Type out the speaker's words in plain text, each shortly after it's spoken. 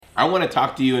I want to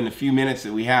talk to you in the few minutes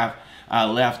that we have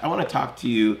left. I want to talk to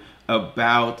you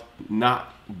about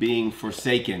not being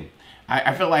forsaken.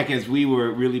 I feel like as we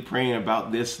were really praying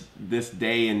about this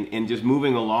day and just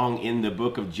moving along in the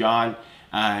book of John,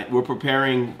 we're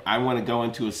preparing. I want to go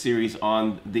into a series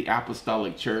on the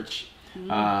apostolic church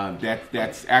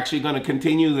that's actually going to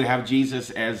continue to have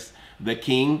Jesus as the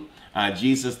king.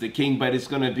 Jesus the King, but it's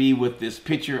going to be with this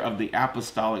picture of the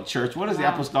apostolic church. What does the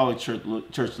apostolic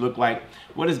church look like?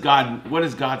 What is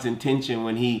God's intention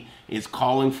when he is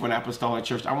calling for an apostolic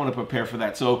church? I want to prepare for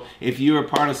that. So if you're a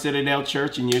part of Citadel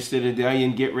Church and you're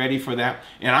Citadelian, get ready for that.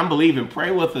 And I'm believing,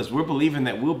 pray with us. We're believing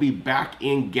that we'll be back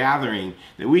in gathering,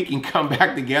 that we can come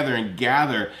back together and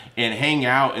gather and hang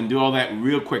out and do all that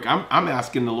real quick. I'm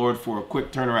asking the Lord for a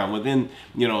quick turnaround within,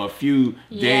 a few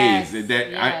days.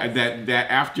 That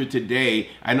after today,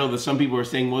 I know that some people are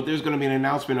saying, well, there's going to be an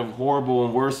announcement of horrible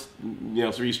and worse,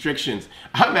 restrictions.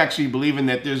 I'm actually believing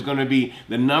that there's going to be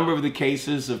the number of the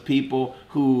cases of people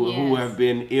who have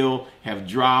been ill have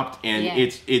dropped, and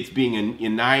it's being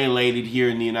annihilated here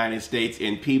in the United States,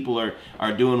 and people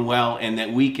are doing well, and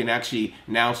that we can actually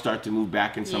now start to move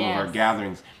back in some of our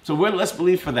gatherings. So let's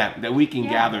believe for that we can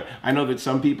gather. I know that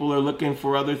some people are looking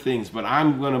for other things, but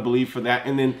I'm going to believe for that,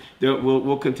 and then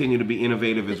we'll continue to be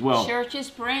innovative as well. The church is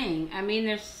praying. I mean,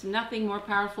 there's nothing more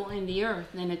powerful in the earth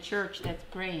than a church that's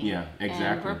praying. Yeah, exactly.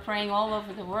 And we're praying all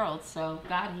over the world, so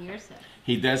God hears us.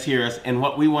 He does hear us, and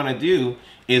what we want to do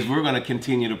is we're going to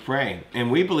continue to pray. And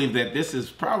we believe that this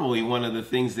is probably one of the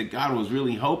things that God was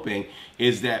really hoping,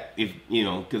 is that if,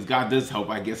 because God does hope,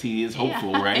 I guess he is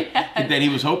hopeful, right? That he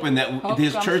was hoping that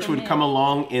his church would come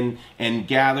along and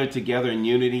gather together in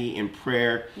unity in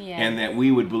prayer, and that we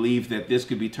would believe that this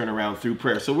could be turned around through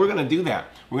prayer. So we're going to do that.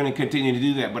 We're going to continue to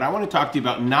do that. But I want to talk to you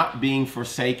about not being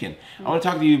forsaken. I want to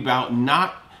talk to you about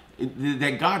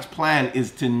that God's plan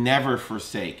is to never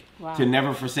forsake. Wow. To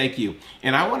never forsake you.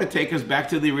 And I want to take us back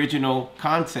to the original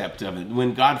concept of it.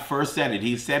 When God first said it,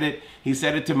 he said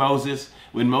it to Moses.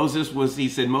 When he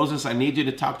said, Moses, I need you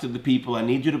to talk to the people. I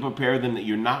need you to prepare them that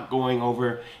you're not going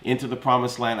over into the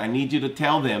promised land. I need you to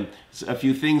tell them a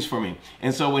few things for me.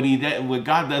 And so what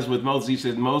God does with Moses, he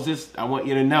says, Moses, I want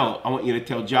you to know, I want you to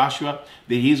tell Joshua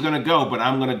that he's going to go, but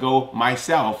I'm going to go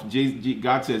myself.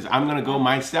 God says, I'm going to go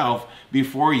myself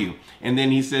before you. And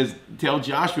then he says, tell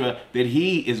Joshua that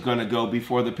he is going to go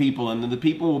before the people, and then the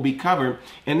people will be covered.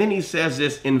 And then he says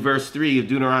this in verse 3 of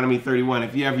Deuteronomy 31.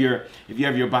 If you have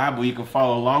your Bible, you can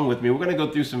follow along with me. We're going to go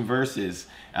through some verses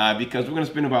because we're going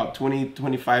to spend about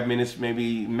 20-25 minutes,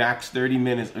 maybe max 30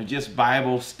 minutes of just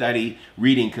Bible study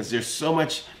reading, because there's so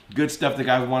much good stuff that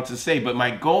God wants to say. But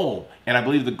my goal, and I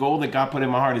believe the goal that God put in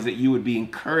my heart, is that you would be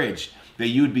encouraged, that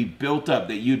you would be built up,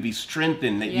 that you'd be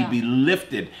strengthened, that you'd be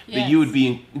lifted, that you would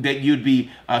be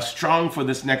strong for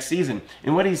this next season.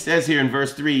 And what he says here in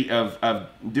verse 3 of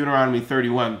Deuteronomy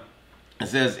 31, it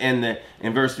says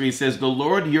in verse 3, it says, the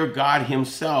Lord your God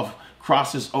himself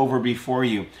crosses over before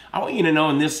you. I want you to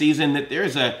know in this season that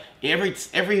there's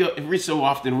every so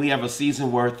often we have a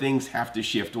season where things have to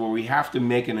shift, where we have to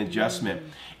make an adjustment.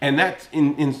 And that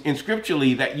in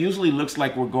scripturally, that usually looks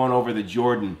like we're going over the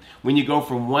Jordan. When you go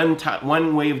from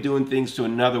one way of doing things to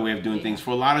another way of doing things. For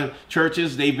a lot of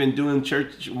churches, they've been doing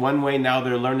church one way. Now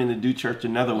they're learning to do church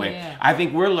another way. Yeah. I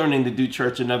think we're learning to do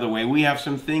church another way. We have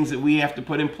some things that we have to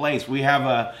put in place. We have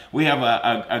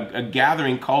a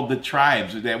gathering called the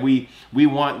Tribes that we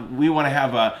want to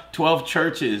have 12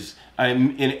 churches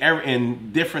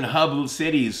in different hub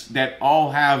cities that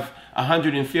all have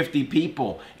 150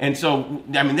 people. And so,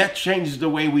 that changes the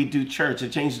way we do church.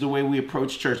 It changes the way we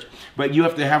approach church. But you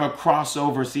have to have a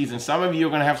crossover season. Some of you are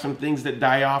going to have some things that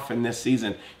die off in this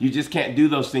season. You just can't do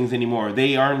those things anymore.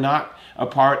 They are not a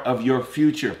part of your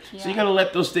future. So you're going to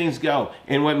let those things go.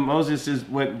 And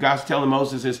what God's telling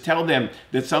Moses is, tell them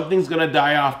that something's going to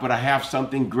die off, but I have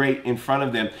something great in front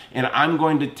of them. And I'm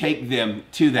going to take them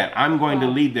to that. I'm going to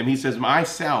lead them. He says,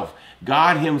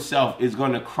 God himself is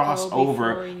going to cross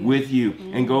over with you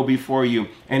and go before you.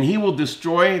 And he will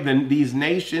destroy these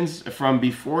nations from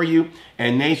before you,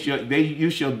 and you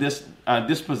shall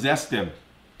dispossess them.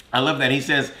 I love that. He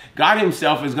says God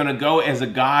himself is going to go as a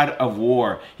God of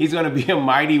war. He's going to be a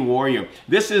mighty warrior.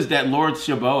 This is that Lord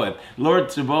Sabaoth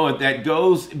that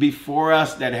goes before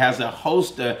us, that has a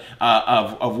host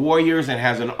of warriors and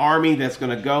has an army that's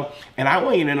going to go. And I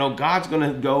want you to know God's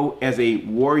going to go as a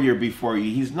warrior before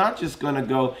you. He's not just going to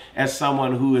go as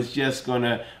someone who is just going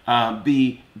to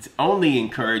be only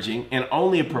encouraging and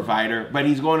only a provider, but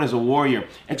he's going as a warrior.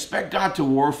 Expect God to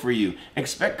war for you.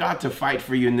 Expect God to fight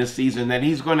for you in this season, that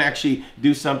he's going to actually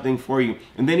do something for you.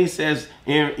 And then he says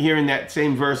here in that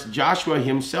same verse, Joshua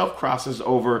himself crosses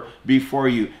over before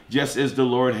you, just as the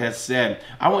Lord has said.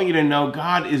 I want you to know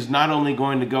God is not only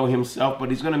going to go himself, but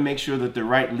he's going to make sure that the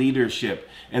right leadership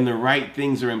and the right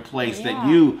things are in place, that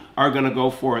you are going to go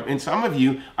forth. And some of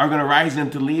you are going to rise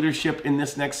into leadership in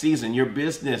this next season. Your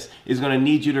business is going to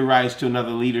need you to rise to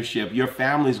another leadership. Your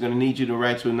family is going to need you to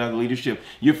rise to another leadership.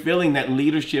 You're feeling that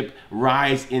leadership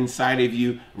rise inside of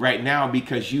you right now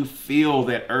because you feel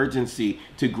that urgency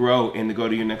to grow and to go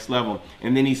to your next level.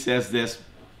 And then he says this,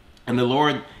 and the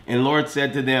Lord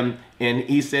said to them, and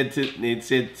he said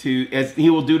to as he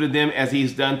will do to them as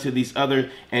he's done to these other,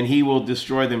 and he will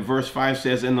destroy them. Verse 5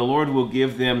 says, and the Lord will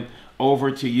give them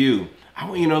over to you. I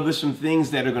want you to know there's some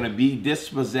things that are going to be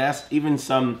dispossessed, even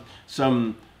some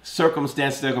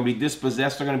circumstances that are going to be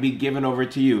dispossessed are going to be given over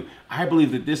to you. I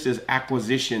believe that this is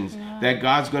acquisitions, that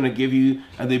God's going to give you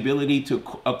the ability to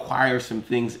acquire some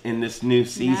things in this new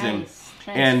season. Nice.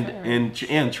 And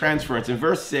transference. In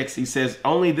verse 6, he says,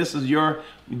 only this is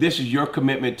your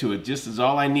commitment to it. Just as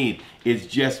all I need is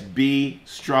just be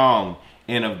strong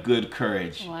and of good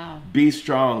courage. Wow. Be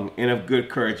strong and of good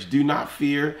courage. Do not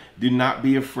fear. Do not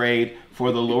be afraid.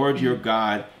 For the Lord your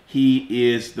God,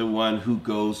 he is the one who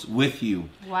goes with you.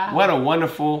 Wow. What a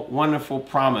wonderful, wonderful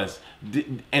promise.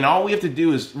 And all we have to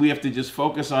do is we have to just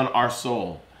focus on our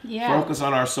soul. Yeah. Focus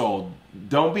on our soul.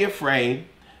 Don't be afraid.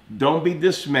 Don't be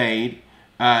dismayed.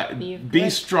 Be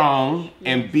strong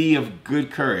and be of good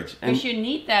courage. And Because you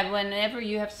need that whenever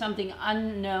you have something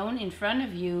unknown in front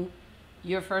of you.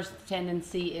 Your first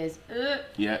tendency is,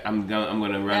 I'm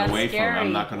going to run That's away from it. I'm scary,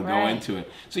 not going to go right. into it.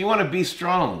 So you want to be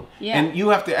strong. Yeah. And you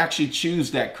have to actually choose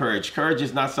that courage. Courage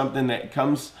is not something that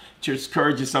comes, just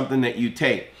courage is something that you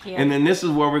take. Yeah. And then this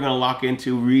is where we're going to lock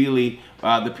into really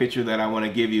the picture that I want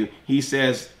to give you. He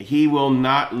says, he will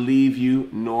not leave you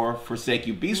nor forsake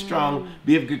you. Be strong,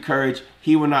 be of good courage.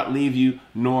 He will not leave you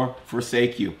nor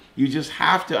forsake you. You just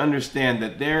have to understand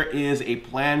that there is a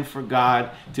plan for God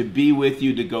to be with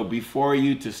you, to go before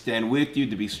you, to stand with you,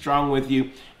 to be strong with you.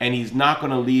 And he's not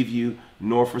going to leave you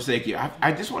nor forsake you.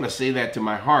 I just want to say that to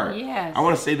my heart. Yes. I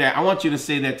want to say that. I want you to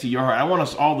say that to your heart. I want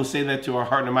us all to say that to our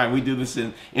heart and mind. We do this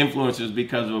in Influencers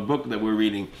because of a book that we're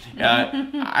reading.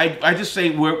 I just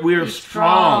say we're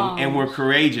strong and we're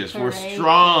courageous. We're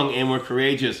strong and we're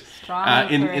courageous.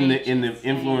 In the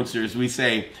Influencers, we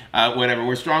say whatever.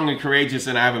 We're strong and courageous,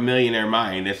 and I have a millionaire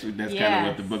mind. That's kind of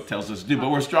what the book tells us to do.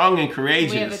 But we're strong and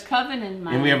courageous. we have a covenant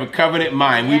mind. And we have a covenant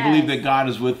mind. Yes. We believe that God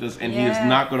is with us and he is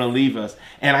not going to leave us.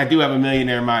 And I do have a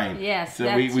millionaire mind. Yes,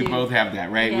 So we both have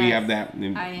that, right? We Yes. have that.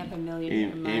 I have a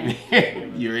millionaire mind.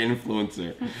 You're an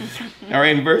influencer. All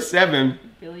right, in verse 7,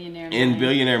 Billionaire in mind.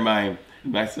 billionaire mind,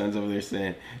 my son's over there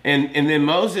saying. And then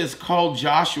Moses called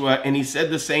Joshua and he said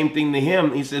the same thing to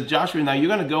him. He said, Joshua, now you're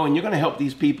going to go and you're going to help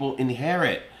these people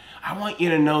inherit. I want you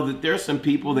to know that there's some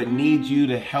people that need you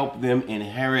to help them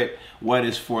inherit what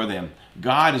is for them.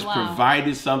 God has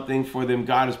provided something for them.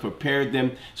 God has prepared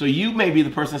them. So you may be the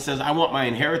person that says, I want my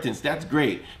inheritance. That's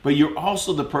great. But you're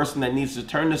also the person that needs to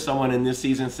turn to someone in this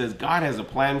season and says, God has a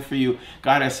plan for you.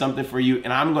 God has something for you.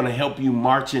 And I'm going to help you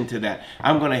march into that.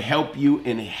 I'm going to help you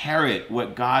inherit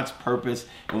what God's purpose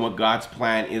and what God's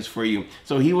plan is for you.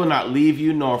 So he will not leave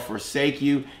you nor forsake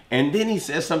you. And then he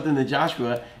says something to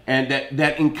Joshua, and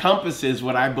that encompasses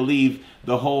what I believe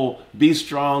the whole be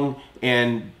strong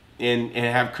and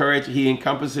have courage. He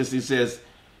encompasses, he says,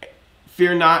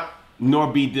 fear not,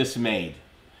 nor be dismayed.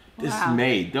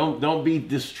 Dismayed. Don't be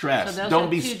distressed. So those don't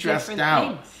are be two stressed different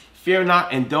out. things. Fear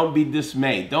not and don't be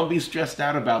dismayed. Don't be stressed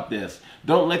out about this.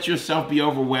 Don't let yourself be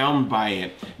overwhelmed by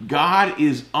it. God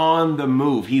is on the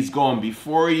move. He's going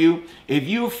before you. If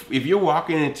you're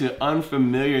walking into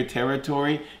unfamiliar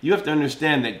territory, you have to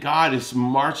understand that God is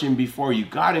marching before you.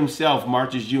 God himself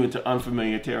marches you into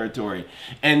unfamiliar territory.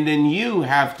 And then you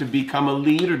have to become a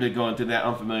leader to go into that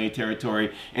unfamiliar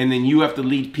territory. And then you have to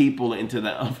lead people into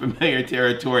that unfamiliar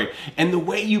territory. And the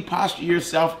way you posture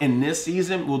yourself in this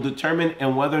season will determine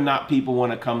and whether or not people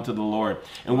want to come to the Lord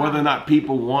and whether or not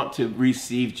people want to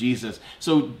receive Jesus.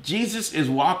 So Jesus is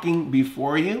walking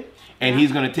before you. And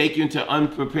he's going to take you into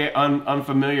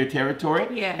unfamiliar territory.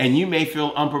 Yes. And you may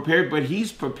feel unprepared, but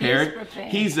he's prepared.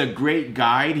 He's a great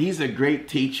guide. He's a great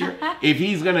teacher. If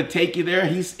he's going to take you there,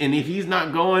 if he's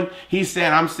not going, he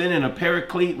said, I'm sending a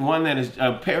paraclete.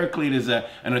 A paraclete is an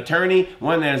attorney,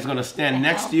 one that is going to stand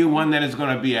next to you, one that is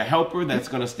going to be a helper that's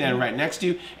going to stand right next to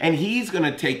you. And he's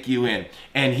going to take you in.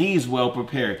 And he's well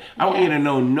prepared. I want you to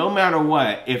know, no matter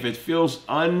what, if it feels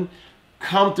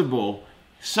uncomfortable,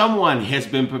 Someone has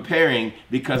been preparing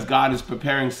because God is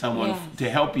preparing someone Yes. to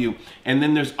help you. And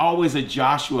then there's always a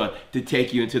Joshua to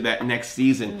take you into that next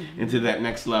season, into that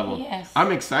next level. Yes.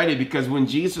 I'm excited because when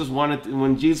Jesus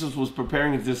was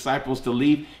preparing his disciples to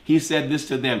leave, he said this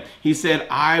to them. He said,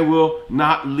 I will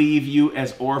not leave you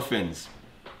as orphans.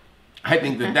 I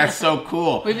think that's so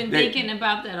cool. We've been thinking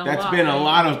about that a lot. That's been a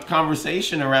lot of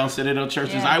conversation around Citadel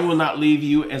Churches. Yes. I will not leave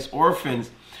you as orphans.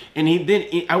 And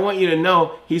I want you to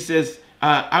know, he says,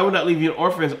 I will not leave you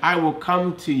orphans. I will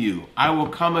come to you. I will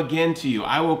come again to you.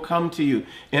 I will come to you,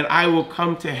 and I will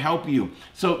come to help you.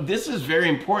 So this is very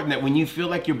important, that when you feel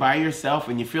like you're by yourself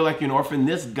and you feel like you're an orphan,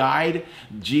 this guide,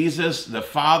 Jesus, the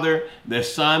Father, the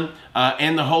Son,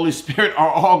 and the Holy Spirit are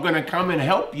all going to come and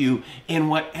help you in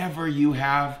whatever you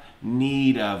have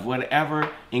need of, whatever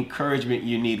encouragement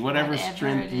you need, whatever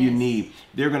strength you need.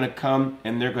 They're going to come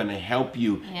and they're going to help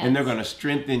you, and they're going to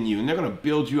strengthen you, and they're going to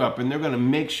build you up, and they're going to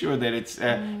make sure that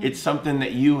it's something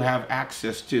that you have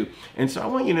access to. And so I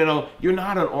want you to know you're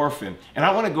not an orphan. And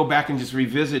I want to go back and just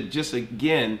revisit just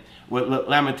again what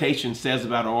Lamentation says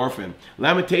about an orphan.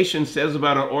 Lamentation says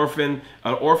about an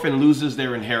orphan loses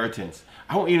their inheritance.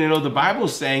 I want you to know the Bible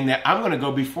is saying that I'm going to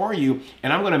go before you,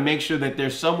 and I'm going to make sure that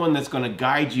there's someone that's going to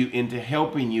guide you into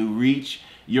helping you reach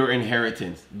your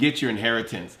inheritance, get your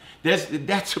inheritance.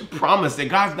 That's a promise that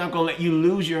God's not going to let you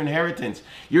lose your inheritance.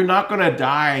 You're not going to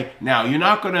die now. You're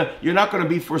not going to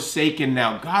be forsaken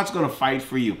now. God's going to fight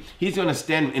for you. He's going to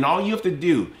stand, and all you have to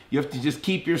do, you have to just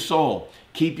keep your soul,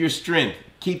 keep your strength,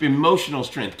 keep emotional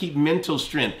strength, keep mental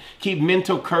strength, keep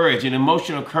mental courage and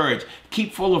emotional courage,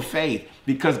 keep full of faith.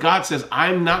 Because God says,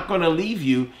 I'm not going to leave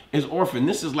you as orphan.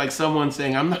 This is like someone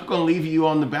saying, I'm not going to leave you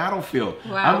on the battlefield.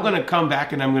 Wow. I'm going to come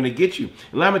back and I'm going to get you.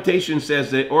 Lamentation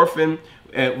says that orphan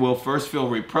will first feel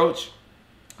reproach.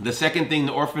 The second thing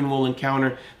the orphan is going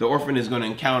to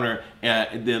encounter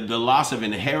the loss of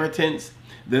inheritance.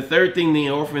 The third thing the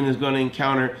orphan is going to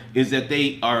encounter is that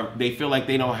they feel like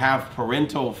they don't have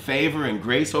parental favor and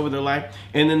grace over their life.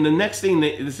 And then the next thing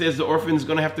that it says the orphan is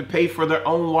going to have to pay for their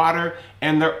own water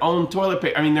and their own toilet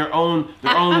paper. I mean, their own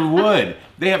wood.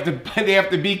 They have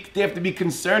to be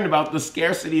concerned about the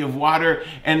scarcity of water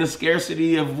and the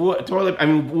scarcity of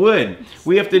wood.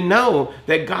 We have to know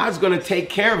that God's going to take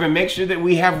care of and make sure that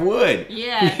we have wood.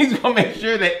 Yeah. He's going to make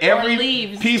sure that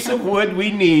every piece of wood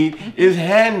we need is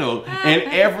handled, and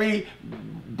every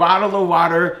bottle of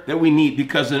water that we need,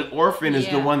 because an orphan is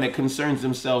the one that concerns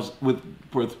themselves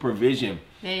with provision.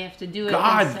 They have to do it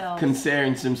God themselves.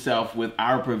 concerns himself with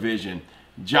our provision.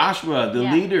 Joshua, the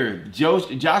leader,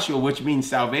 Joshua, which means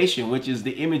salvation, which is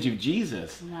the image of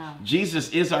Jesus. Wow. Jesus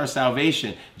is our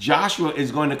salvation. Joshua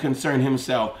is going to concern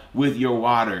himself with your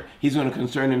water. He's going to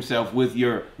concern himself with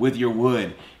your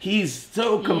wood. He's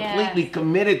so completely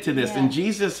committed to this. Yes. And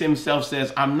Jesus himself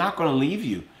says, I'm not going to leave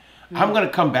you. I'm going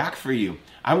to come back for you.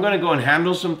 I'm going to go and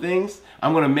handle some things.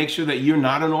 I'm going to make sure that you're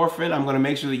not an orphan. I'm going to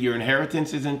make sure that your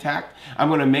inheritance is intact. I'm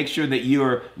going to make sure that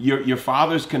your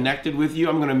father's connected with you.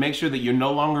 I'm going to make sure that you're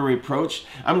no longer reproached.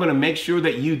 I'm going to make sure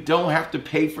that you don't have to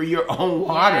pay for your own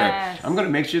water. Yes. I'm going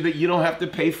to make sure that you don't have to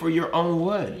pay for your own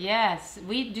wood. Yes,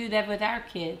 we do that with our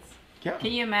kids. Yeah.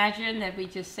 Can you imagine that we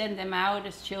just send them out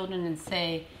as children and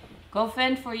say, go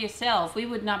fend for yourself? We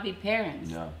would not be parents.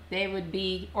 No. They would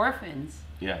be orphans.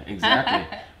 Yeah,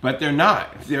 exactly. But they're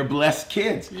not. They're blessed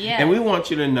kids. Yes. And we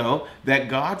want you to know that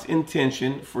God's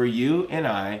intention for you and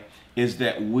I is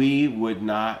that we would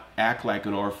not act like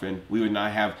an orphan. We would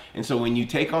not have. And so when you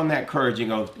take on that courage and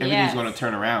go, everything's going to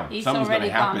turn around. He's Something's going to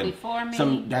already gone happen. before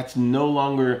me. That's no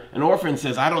longer. An orphan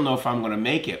says, I don't know if I'm going to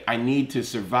make it. I need to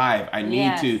survive.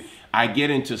 I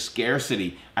get into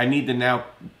scarcity. I need to now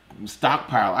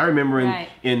stockpile. I remember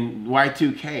in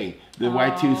Y2K, the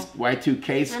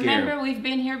Y2K scare. Remember, we've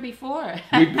been here before.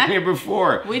 We've been here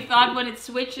before. We thought when it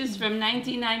switches from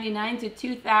 1999 to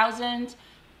 2000,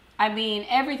 I mean,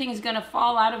 everything is going to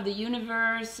fall out of the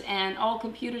universe, and all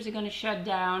computers are going to shut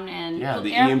down, and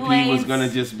the EMP was going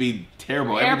to just be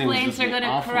terrible. Airplanes are going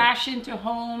to crash into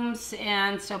homes,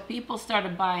 and so people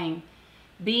started buying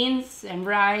beans and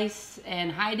rice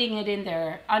and hiding it in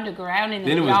their underground in the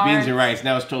yards. Then it was beans and rice.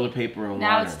 Now it's toilet paper and water.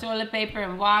 Now it's toilet paper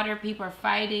and water. People are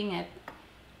fighting at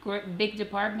big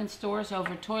department stores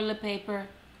over toilet paper.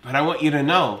 But I want you to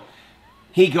know,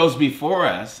 he goes before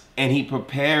us and he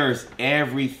prepares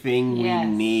everything we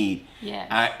need.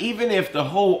 Yes. Even if the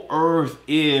whole earth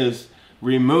is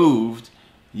removed,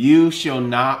 you shall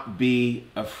not be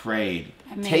afraid.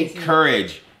 Amazing. Take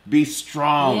courage. Be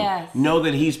strong. Yes. Know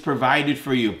that he's provided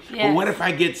for you. But Yes. what if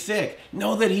I get sick?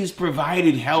 Know that he's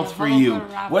provided health for Jehovah you.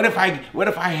 Rapha. What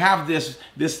if I have this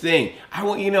thing? I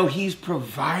want you to know he's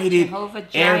provided Jehovah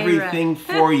Jireh. everything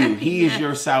for you. He is Yes.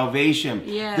 your salvation.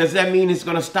 Yes. Does that mean it's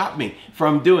going to stop me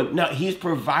from doing? No, he's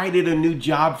provided a new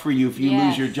job for you if you lose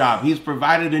Yes. your job. He's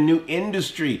provided a new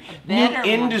industry. New better one.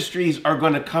 industries are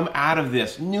going to come out of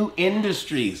this. New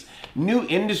industries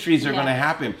are going to Yes.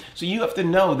 happen. So you have to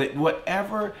know that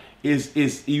whatever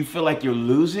is you feel like you're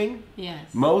losing,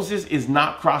 Yes. Moses is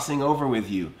not crossing over with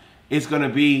you. It's going to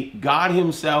be God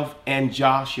himself and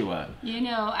Joshua. You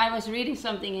know, I was reading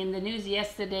something in the news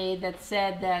yesterday that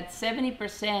said that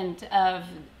 70% of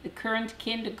the current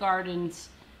kindergarten's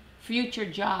future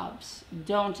jobs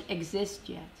don't exist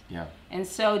yet. Yeah. And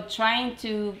so trying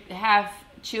to have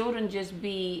children just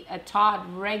be taught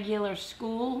regular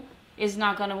school is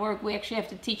not going to work. We actually have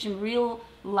to teach them real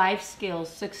life skills,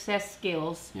 success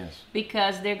skills, Yes.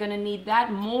 because they're going to need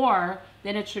that more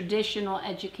than a traditional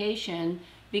education,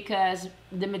 because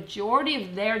the majority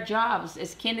of their jobs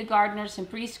as kindergartners and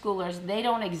preschoolers, they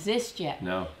don't exist yet.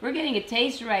 No. We're getting a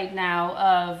taste right now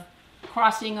of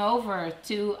crossing over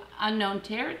to unknown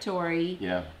territory,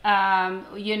 Yeah.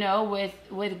 you know,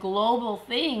 with global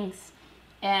things,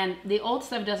 and the old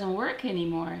stuff doesn't work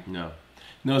anymore.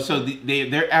 No, so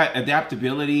their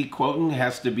adaptability, quoting,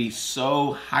 has to be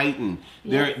so heightened.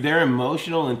 Yes. Their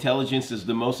emotional intelligence is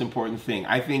the most important thing.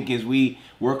 I think as we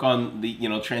work on the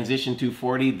transition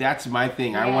 240, that's my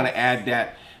thing. I want to Yes.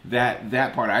 add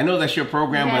that part. I know that's your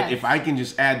program, but Yes. if I can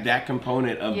just add that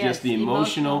component of Yes, just the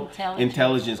emotional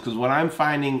intelligence, because what I'm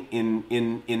finding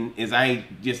in as I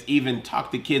just even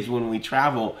talk to kids when we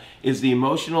travel is the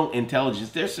emotional intelligence.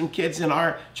 There's some kids in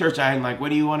our church I'm like, what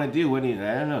do you want to do? I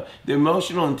don't know. The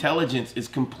emotional intelligence is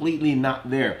completely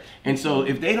not there. And so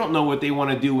if they don't know what they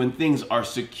want to do when things are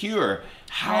secure,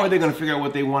 how are they going to figure out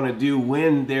what they want to do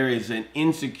when there is an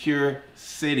insecure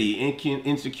city,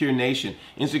 insecure nation,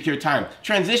 insecure time?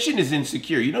 Transition is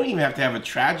insecure. You don't even have to have a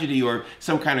tragedy or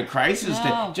some kind of crisis.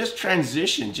 No. Just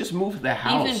transition. Just move the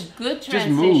house. Even good Just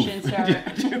move.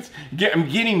 transitions are... I'm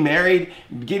getting married.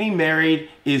 Getting married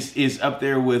is up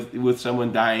there with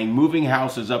someone dying. Moving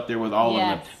house is up there with all of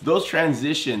them. Yes. Those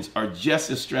transitions are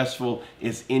just as stressful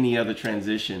as any other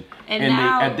transition. And the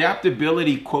now-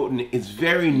 adaptability quotient is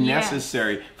very Yes.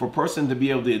 necessary for a person to be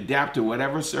able to adapt to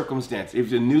whatever circumstance.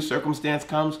 If a new circumstance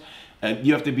comes,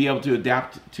 you have to be able to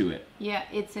adapt to it. Yeah,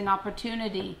 it's an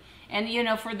opportunity. And, you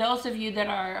know, for those of you that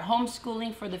are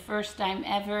homeschooling for the first time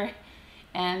ever,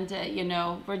 and, you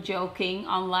know, we're joking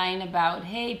online about,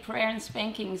 hey, prayer and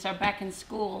spankings are back in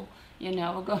school. You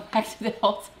know, we're going back to the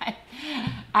old time.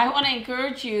 I want to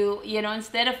encourage you, you know,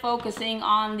 instead of focusing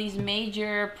on these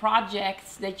major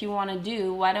projects that you want to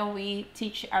do, why don't we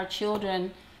teach our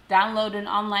children, download an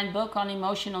online book on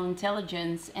emotional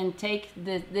intelligence and take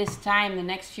this time, the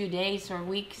next few days or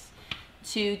weeks,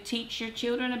 to teach your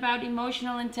children about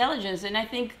emotional intelligence. And I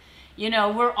think, you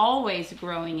know, we're always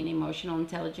growing in emotional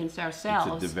intelligence ourselves.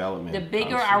 It's a development, The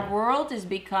bigger constantly. our world is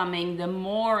becoming, the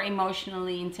more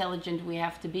emotionally intelligent we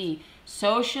have to be.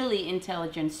 Socially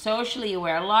intelligent, socially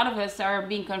aware. A lot of us are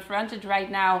being confronted right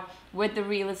now with the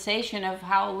realization of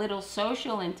how little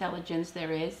social intelligence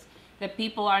there is, that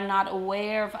people are not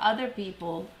aware of other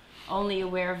people, only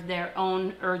aware of their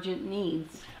own urgent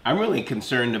needs. I'm really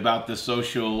concerned about the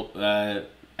social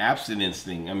abstinence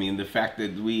thing. I mean, the fact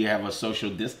that we have a social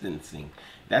distancing.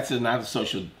 Not a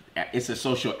social, it's a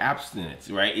social abstinence,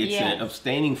 right? It's Yes. an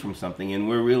abstaining from something. And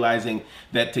we're realizing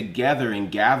that together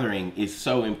and gathering is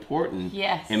so important.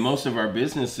 Yes. And most of our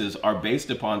businesses are based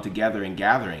upon together and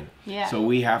gathering. Yeah. So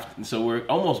we're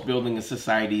almost building a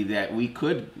society that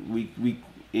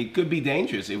it could be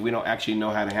dangerous if we don't actually know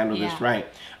how to handle this Yeah. right.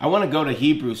 I want to go to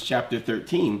Hebrews chapter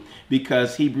 13,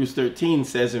 because Hebrews 13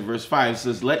 says in verse 5, it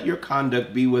says, let your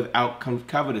conduct be without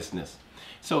covetousness.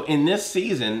 So in this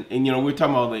season, and you know, we're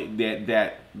talking about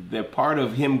that the part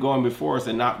of him going before us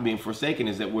and not being forsaken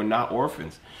is that we're not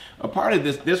orphans. A part of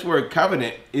this word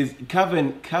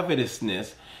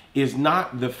covetousness is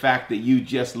not the fact that you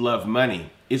just love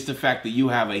money. It's the fact that you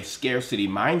have a scarcity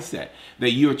mindset,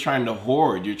 that you're trying to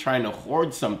hoard. You're trying to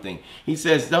hoard something. He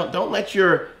says, don't let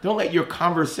your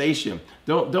conversation,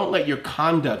 don't let your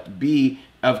conduct be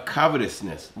of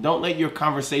covetousness. Don't let your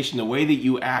conversation, the way that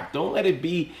you act, don't let it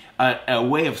be a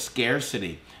way of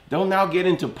scarcity. Don't now get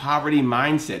into poverty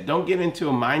mindset. Don't get into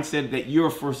a mindset that you're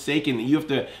forsaken, that you have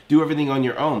to do everything on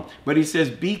your own. But he says,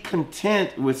 be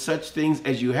content with such things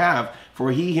as you have,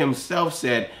 for he himself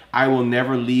said, I will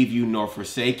never leave you nor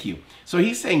forsake you. So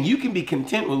he's saying you can be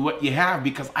content with what you have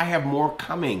because I have more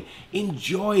coming.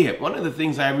 Enjoy it. One of the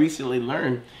things I recently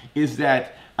learned is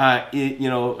that, with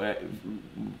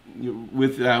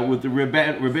the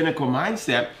rabbinical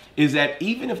mindset, is that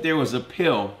even if there was a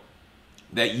pill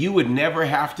that you would never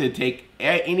have to take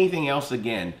anything else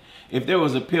again, if there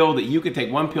was a pill that you could take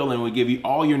one pill and it would give you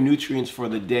all your nutrients for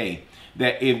the day,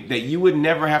 that you would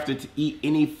never have to eat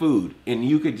any food, and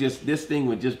you could just, this thing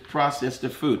would just process the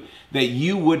food, that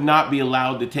you would not be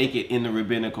allowed to take it in the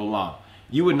rabbinical law.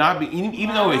 You would not be,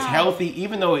 even though it's healthy,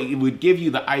 even though it would give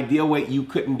you the ideal weight, you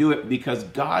couldn't do it because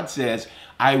God says,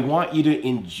 I want you to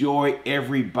enjoy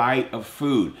every bite of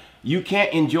food. You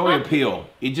can't enjoy a pill.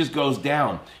 It just goes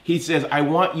down. He says, I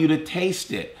want you to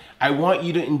taste it. I want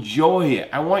you to enjoy it.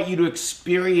 I want you to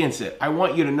experience it. I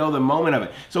want you to know the moment of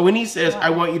it. So when he says, I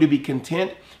want you to be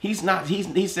content, he's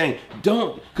saying,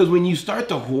 don't, because when you start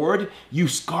to hoard, you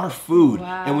scarf food.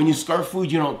 Wow. And when you scarf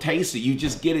food, you don't taste it. You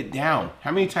just get it down.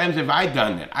 How many times have I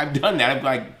done that? I've done that. I'm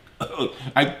like,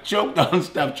 I choked on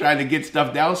stuff trying to get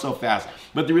stuff down so fast.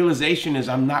 But the realization is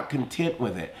I'm not content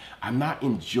with it. I'm not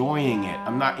enjoying it.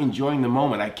 I'm not enjoying the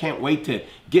moment. I can't wait to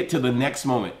get to the next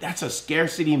moment. That's a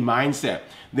scarcity mindset.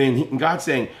 Then God's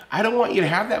saying, I don't want you to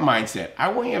have that mindset. I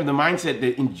want you to have the mindset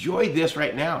that enjoy this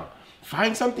right now.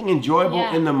 Find something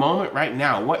enjoyable in the moment right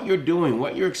now. What you're doing,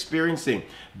 what you're experiencing.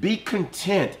 Be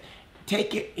content.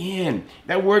 Take it in.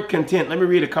 That word content, let me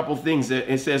read a couple things.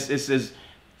 It says,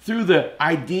 through the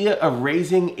idea of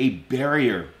raising a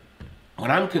barrier. When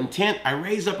I'm content, I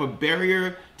raise up a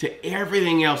barrier to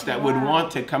everything else that would want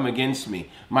to come against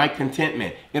me. My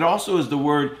contentment. It also is the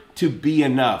word to be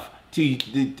enough.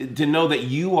 To know that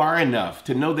you are enough,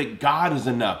 to know that God is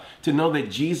enough, to know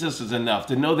that Jesus is enough,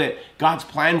 to know that God's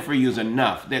plan for you is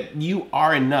enough, that you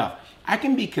are enough. I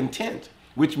can be content,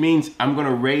 which means I'm going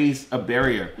to raise a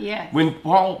barrier. Yes. When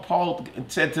Paul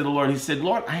said to the Lord, he said,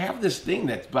 Lord, I have this thing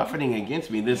that's buffeting against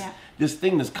me, this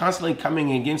thing that's constantly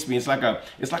coming against me. It's like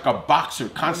a boxer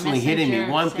constantly hitting me,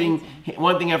 one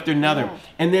thing after another. Yeah.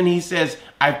 And then he says,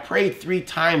 I've prayed 3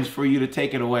 times for you to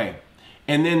take it away.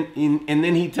 And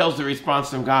then he tells the response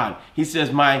from God. He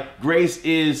says, my grace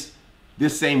is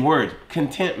this same word,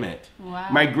 contentment. Wow.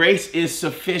 My grace is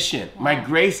sufficient. Wow. My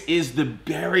grace is the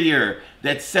barrier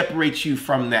that separates you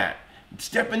from that.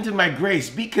 Step into my grace.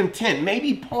 Be content.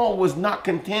 Maybe Paul was not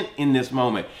content in this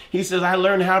moment. He says, I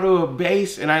learned how to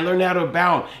abase and I learned how to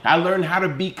abound. I learned how to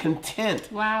be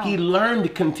content. Wow. He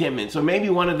learned contentment. So maybe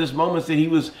one of those moments that he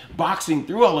was boxing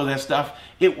through all of that stuff,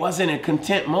 it wasn't a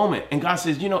content moment. And God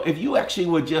says, if you actually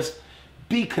would just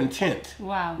be content,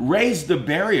 raise the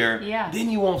barrier, then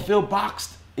you won't feel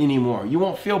boxed anymore. You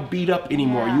won't feel beat up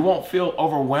anymore. You won't feel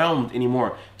overwhelmed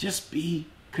anymore. Just be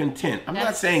content. I'm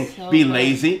not saying be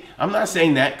lazy. I'm not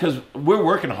saying that, because we're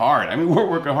working hard. I mean, we're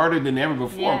working harder than ever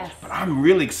before. Yes. But I'm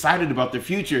really excited about the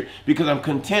future because I'm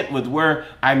content with where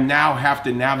I now have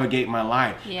to navigate my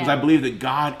life. Because I believe that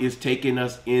God is taking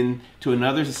us into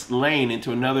another lane,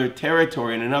 into another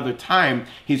territory, in another time.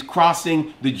 He's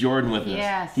crossing the Jordan with us.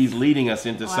 Yes. He's leading us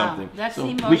into something. That's so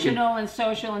emotional and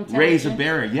social intelligence. Raise a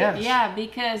barrier, yes. Yeah,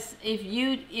 because if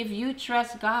you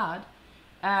trust God,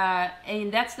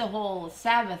 and that's the whole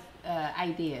Sabbath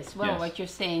idea as well, what you're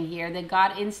saying here, that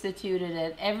God instituted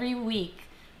it every week.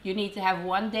 You need to have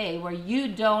one day where you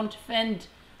don't fend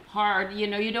hard,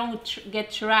 you don't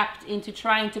get trapped into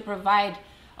trying to provide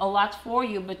a lot for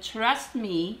you, but trust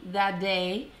me that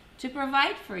day to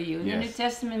provide for you. In the New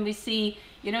Testament we see,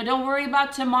 don't worry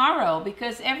about tomorrow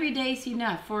because every day is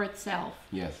enough for itself.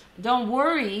 Yes. Don't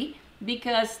worry,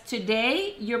 because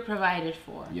today you're provided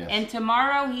for, and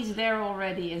tomorrow he's there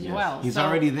already as well. He's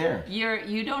already there.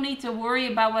 You don't need to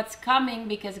worry about what's coming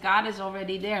because God is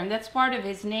already there, and that's part of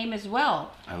his name as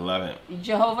well. I love it.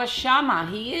 Jehovah Shammah,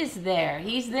 he is there.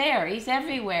 He's there. He's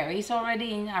everywhere. He's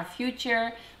already in our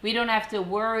future. We don't have to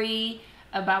worry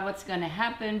about what's going to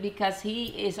happen because he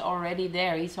is already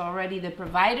there. He's already the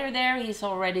provider there. He's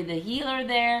already the healer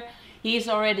there. He's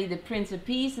already the Prince of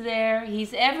Peace there.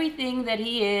 He's everything that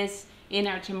he is in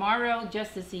our tomorrow,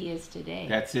 just as he is today.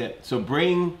 That's it. So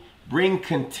bring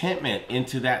contentment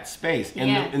into that space.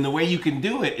 And the way you can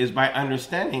do it is by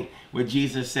understanding what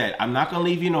Jesus said. I'm not going to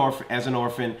leave you as an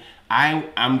orphan.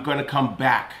 I'm going to come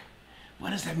back.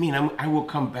 What does that mean? I will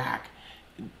come back.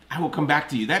 I will come back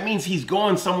to you. That means he's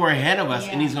going somewhere ahead of us,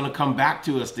 Yeah. and he's going to come back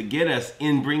to us to get us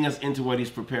and bring us into what he's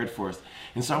prepared for us.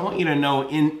 And so I want you to know,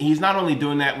 he's not only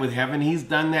doing that with heaven, he's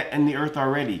done that in the earth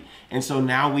already. And so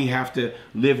now we have to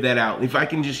live that out. If I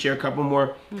can just share a couple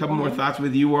more thoughts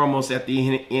with you. We're almost at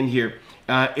the end here.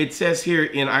 It says here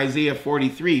in Isaiah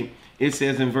 43, it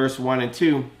says in verse 1 and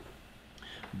 2,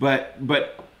 but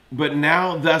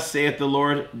now thus saith the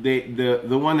Lord,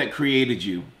 the one that created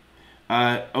you,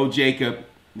 O Jacob,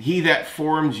 he that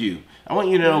formed you. I want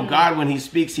you to know, God, when he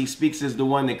speaks as the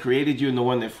one that created you and the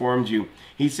one that formed you.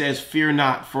 He says, fear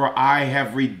not, for I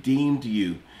have redeemed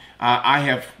you. I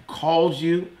have called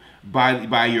you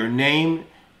by your name,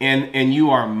 and you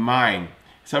are mine.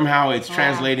 Somehow it's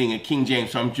translating in King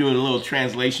James, so I'm doing a little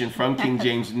translation from King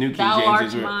James, New King Thou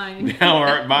James. art mine. Thou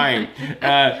art mine.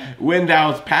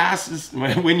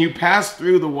 When you pass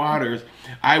through the waters,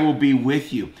 I will be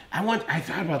with you. I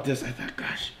thought about this. I thought,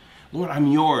 gosh, Lord, I'm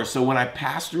yours. So when I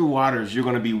pass through waters, you're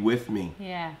going to be with me.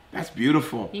 Yeah. That's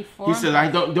beautiful. He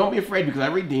says, don't be afraid, because I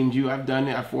redeemed you. I've done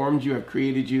it. I formed you. I've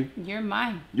created you. You're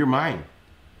mine. You're mine.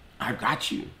 I've got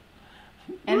you.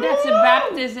 And that's a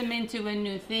baptism into a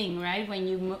new thing, right? When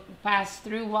you pass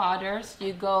through waters,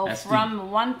 you go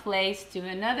from one place to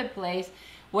another place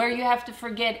where you have to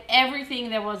forget everything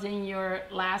that was in your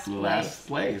last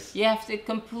place. You have to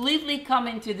completely come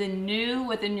into the new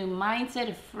with a new mindset,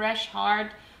 a fresh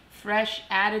heart, fresh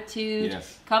attitude.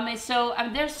 Yes. So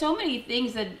there's so many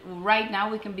things that right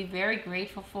now we can be very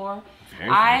grateful for.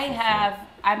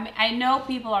 I know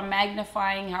people are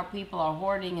magnifying how people are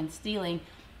hoarding and stealing,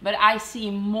 but I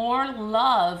see more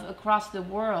love across the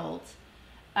world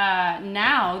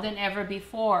now than ever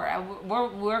before.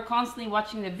 We're constantly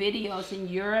watching the videos in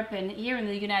Europe and here in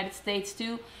the United States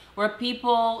too, where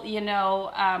people,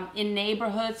 in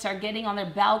neighborhoods are getting on their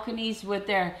balconies with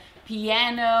their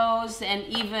pianos, and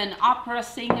even opera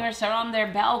singers are on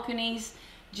their balconies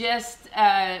just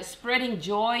spreading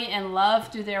joy and love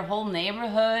to their whole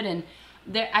neighborhood. And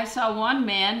I saw one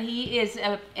man, he is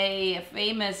a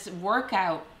famous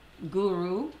workout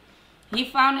guru. He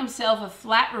found himself a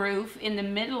flat roof in the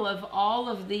middle of all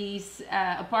of these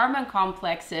apartment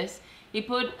complexes. He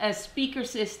put a speaker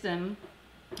system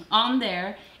on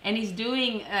there, and he's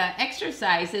doing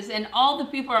exercises, and all the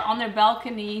people are on their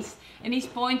balconies, and he's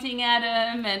pointing at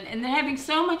them, and they're having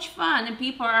so much fun, and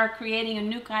people are creating a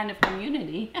new kind of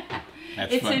community.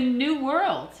 It's fun. A new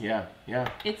world. Yeah.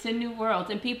 It's a new world,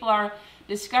 and people are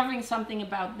discovering something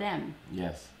about them.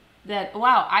 Yes. That,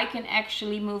 wow, I can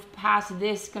actually move past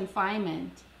this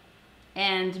confinement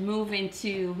and move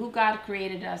into who God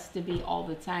created us to be all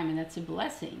the time, and that's a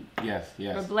blessing. Yes.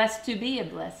 We're blessed to be a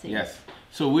blessing. Yes.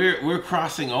 So we're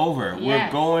crossing over. Yes.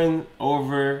 We're going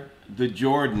over the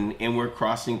Jordan, and we're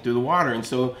crossing through the water. And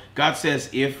so God says,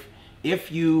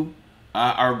 if you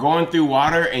are going through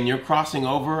water and you're crossing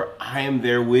over, I am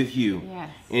there with you. Yes.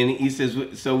 And he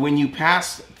says, so when you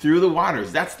pass through the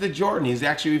waters, that's the Jordan. He's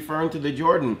actually referring to the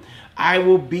Jordan. I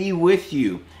will be with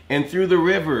you, and through the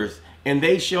rivers, and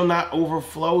they shall not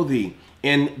overflow thee.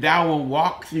 And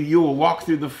you will walk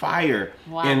through the fire,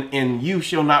 wow. and you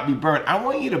shall not be burnt. I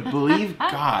want you to believe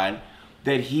God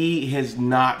that he has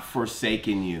not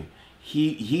forsaken you.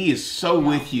 He is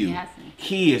with you.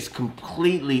 He is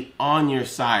completely on your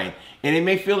side. And it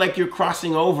may feel like you're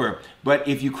crossing over, but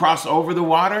if you cross over the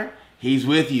water, he's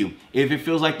with you. If it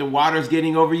feels like the water's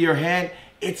getting over your head,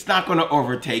 it's not going to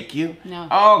overtake you. No.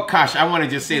 Oh, gosh, I want to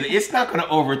just say that it's not going to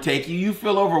overtake you. You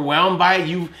feel overwhelmed by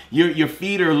it. Your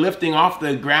feet are lifting off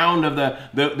the ground of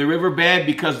the riverbed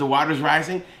because the water's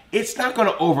rising. It's not going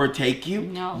to overtake you.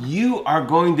 No. You are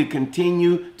going to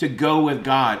continue to go with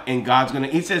God, and God's going to,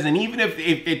 he says, and even if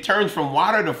it turns from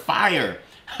water to fire,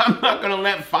 I'm not going to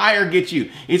let fire get you.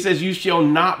 He says, you shall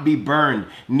not be burned,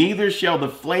 neither shall the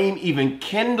flame even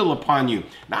kindle upon you.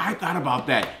 Now, I thought about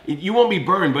that. You won't be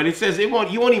burned, but it says you won't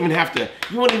even have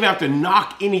to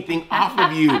knock anything off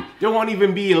of you. There won't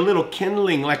even be a little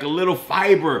kindling, like a little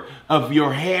fiber of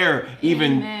your hair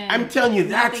even. Amen. I'm telling you,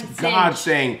 that's God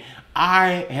saying,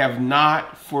 I have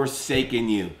not forsaken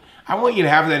you. I want you to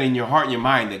have that in your heart and your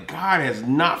mind, that God has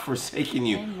not forsaken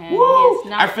you. Amen. Woo!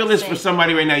 Not I feel this for forsaken.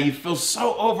 somebody right now. You feel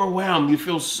so overwhelmed.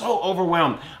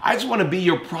 I just want to be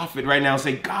your prophet right now and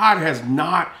say, God has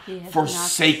not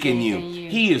forsaken you.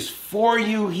 He is for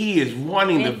you. He is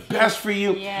wanting the best for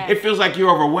you. Yes. It feels like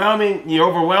you're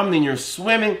overwhelmed and you're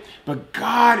swimming, but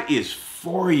God is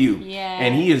for you. Yes.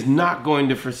 And he is not going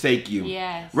to forsake you.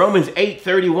 Yes. Romans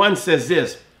 8:31 says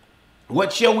this,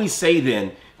 what shall we say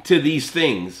then to these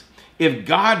things? If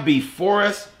God be for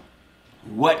us,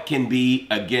 what can be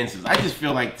against us? I just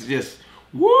feel like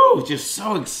woo, just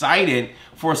so excited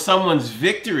for someone's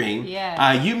victory.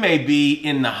 Yes. You may be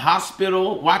in the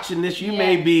hospital watching this. You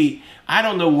may Yes. be, I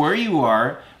don't know where you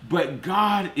are, but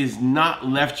God is not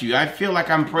left you. I feel like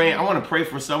I'm praying. I want to pray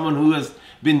for someone who has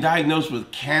been diagnosed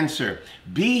with cancer.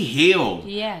 Be healed.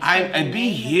 Yes, I in the be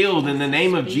name of healed in the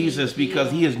name of Be Jesus, because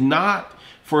healed. he has not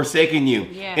forsaken you.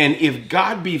 Yes. And if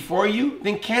God be for you,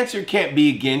 then cancer can't be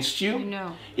against you.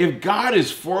 No. If God is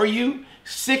for you,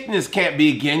 sickness can't be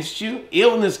against you.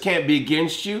 Illness can't be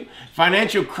against you.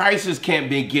 Financial crisis can't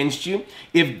be against you.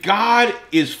 If God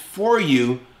is for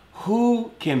you,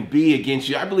 who can be against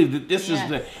you? I believe that this Yes. is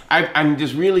the, I'm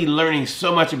just really learning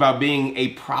so much about being a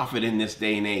prophet in this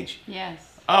day and age. Yes.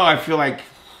 Oh, I feel like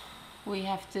We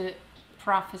have to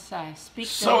prophesy. Speak.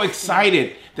 so those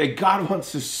excited that God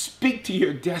wants to speak to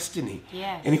your destiny.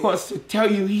 Yes. And he wants to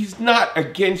tell you he's not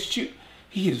against you.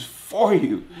 He is for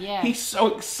you. Yes. He's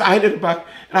so excited about,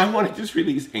 and I want to just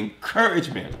release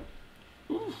encouragement.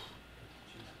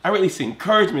 I release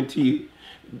encouragement to you.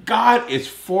 God is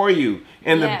for you,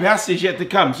 and Yes. the best is yet to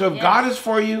come. So if Yes. God is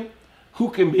for you, who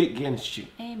can be against you?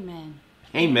 things. Amen.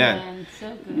 Amen.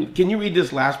 So good. Can you read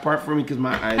this last part for me? Because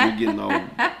my eyes are getting old.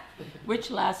 Which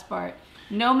last part?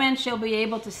 No man shall be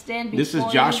able to stand before This is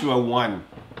you. Joshua 1.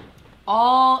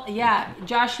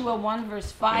 Joshua 1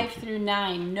 verse 5 Thank you. through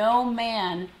 9. No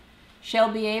man shall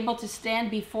be able to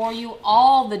stand before you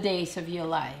all the days of your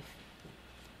life.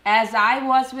 As I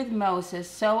was with Moses,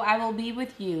 so I will be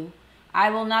with you. I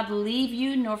will not leave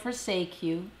you nor forsake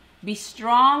you. Be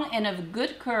strong and of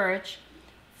good courage,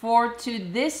 for to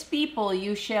this people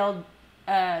you shall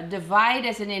divide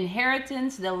as an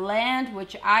inheritance the land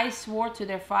which I swore to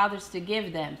their fathers to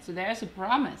give them. So there's a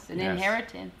promise, an Yes.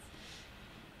 inheritance.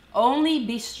 Only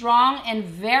be strong and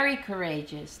very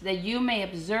courageous, that you may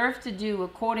observe to do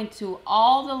according to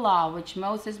all the law which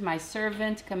Moses my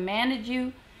servant commanded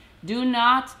you. Do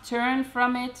not turn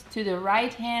from it to the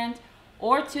right hand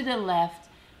or to the left,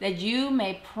 that you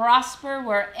may prosper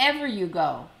wherever you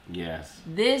go. Yes.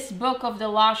 This book of the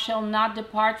law shall not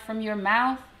depart from your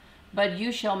mouth, but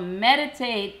you shall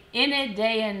meditate in it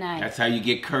day and night. That's how you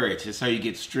get courage. That's how you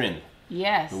get strength.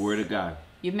 Yes. The word of God.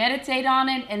 You meditate on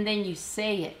it and then you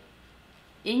say it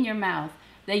in your mouth,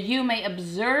 that you may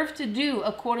observe to do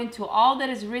according to all that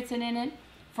is written in it,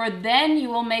 for then you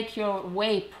will make your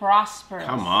way prosperous.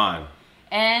 Come on.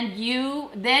 And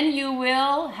then you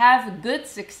will have good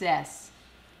success.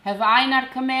 Have I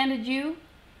not commanded you?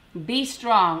 Be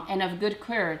strong and of good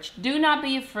courage. Do not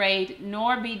be afraid,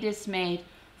 nor be dismayed,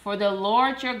 for the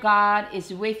Lord your God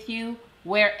is with you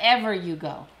wherever you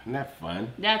go. Isn't that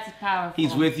fun? That's powerful.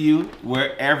 He's with you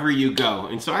wherever you go.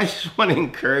 And so I just want to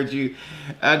encourage you.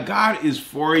 God is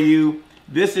for you.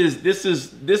 This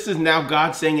is now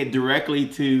God saying it directly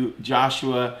to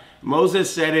Joshua.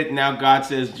 Moses said it. Now God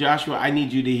says, Joshua, I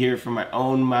need you to hear it from my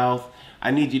own mouth.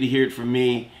 I need you to hear it from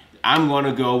me. I'm going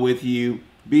to go with you.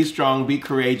 Be strong, be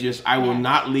courageous. I will Yes.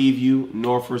 not leave you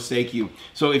nor forsake you.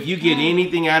 So if you get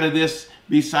anything out of this,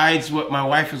 besides what my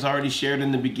wife has already shared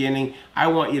in the beginning, I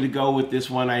want you to go with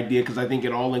this one idea, because I think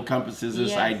it all encompasses this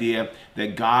Yes. idea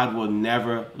that God will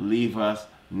never leave us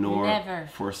nor Never.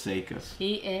 forsake us.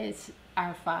 He is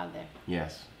our Father.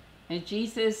 Yes. And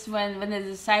Jesus, when the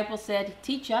disciples said,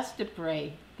 teach us to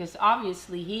pray, because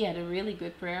obviously he had a really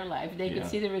good prayer life. They Yeah. could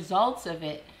see the results of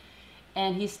it.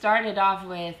 And he started off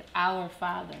with our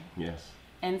Father. Yes.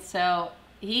 And so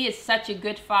he is such a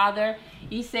good father.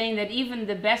 He's saying that even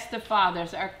the best of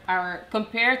fathers are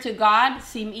compared to God,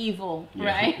 seem evil,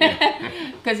 Yeah. right?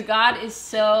 Because God is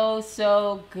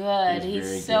so good. He's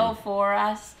very He's so good. for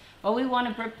us. But we want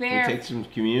to We'll prepare. take some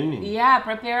communion. Yeah,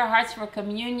 prepare our hearts for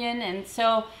communion. And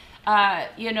so,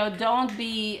 don't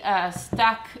be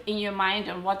stuck in your mind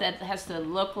on what that has to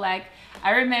look like.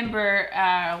 I remember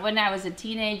when I was a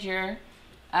teenager,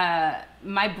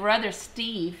 my brother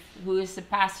Steve, who is the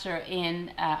pastor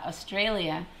in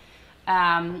Australia,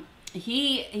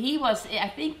 he was, I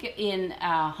think, in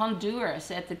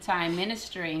Honduras at the time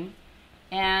ministering,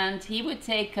 and he would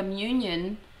take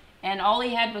communion, and all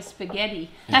he had was spaghetti.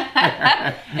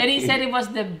 And he said it was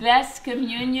the best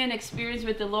communion experience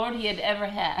with the Lord he had ever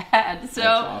had. So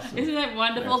That's awesome. isn't that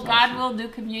wonderful? That's God awesome. will do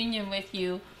communion with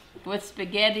you with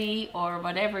spaghetti or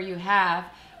whatever you have.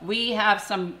 We have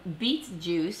some beet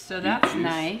juice, so that's juice.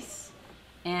 nice.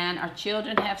 And our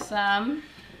children have some.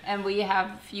 And we have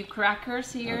a few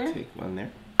crackers here. I'll take one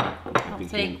there. I'll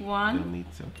take one. You'll need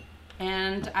some.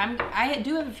 And I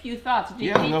do have a few thoughts. Do,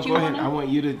 Yeah, did no, you go ahead. wanna- I want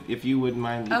you to, if you wouldn't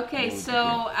mind. Okay, going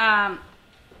so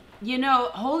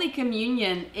Holy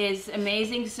Communion is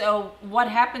amazing. So what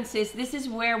happens is this is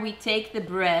where we take the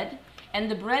bread And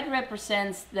the bread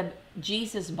represents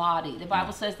Jesus' body. The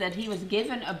Bible says that he was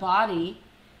given a body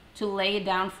to lay it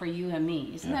down for you and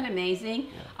me. Isn't that amazing?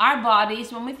 Yeah. Our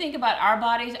bodies, when we think about our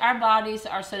bodies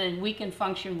are so that we can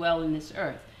function well in this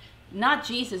earth. Not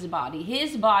Jesus' body.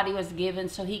 His body was given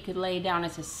so he could lay down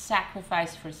as a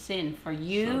sacrifice for sin, for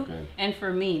you and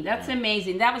for me. That's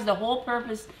amazing. That was the whole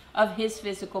purpose of his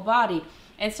physical body.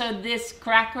 And so this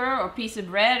cracker or piece of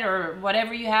bread or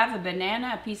whatever you have, a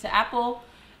banana, a piece of apple,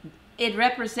 it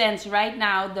represents right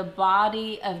now the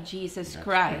body of Jesus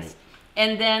Christ. Right.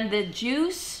 And then the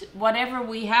juice, whatever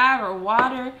we have, or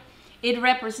water, it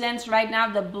represents right now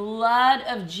the blood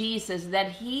of Jesus,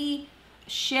 that he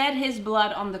shed his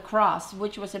blood on the cross,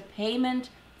 which was a payment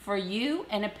for you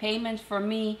and a payment for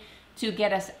me to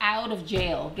get us out of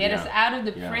jail, get us out of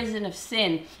the prison of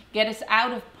sin, get us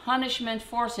out of punishment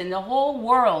for sin. The whole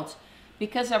world,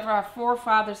 because of our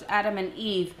forefathers Adam and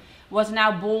Eve, was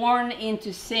now born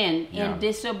into sin, in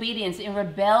disobedience, in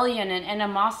rebellion and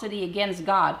animosity against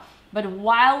God. But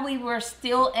while we were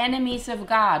still enemies of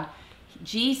God,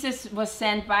 Jesus was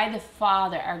sent by the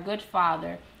Father, our good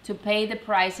Father, to pay the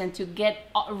price and to get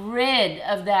rid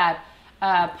of that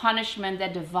punishment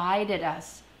that divided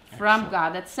us from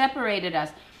God, that separated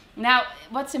us. Now,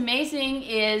 what's amazing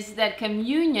is that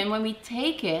communion, when we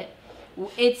take it,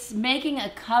 it's making a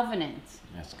covenant.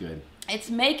 That's good. It's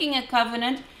making a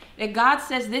covenant that God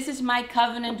says, this is my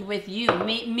covenant with you,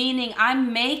 meaning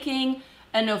I'm making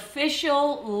an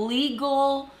official,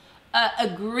 legal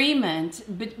agreement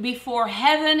before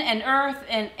heaven and earth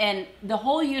and the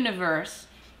whole universe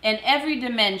and every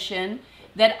dimension,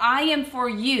 that I am for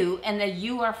you and that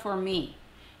you are for me.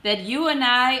 That you and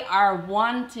I are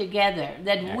one together.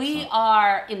 That we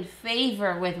are in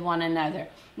favor with one another.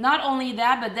 Not only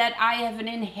that, but that I have an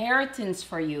inheritance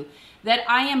for you. That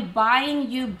I am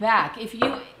buying you back. If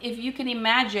you can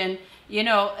imagine,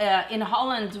 in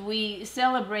Holland we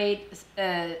celebrate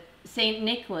Saint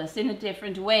Nicholas in a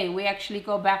different way. We actually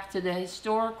go back to the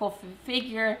historical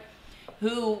figure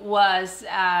who was,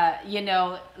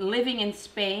 living in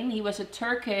Spain. He was a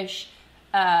Turkish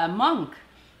monk.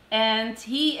 And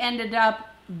he ended up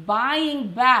buying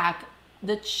back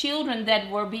the children that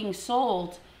were being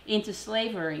sold into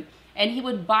slavery. And he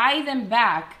would buy them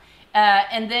back,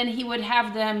 and then he would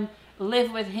have them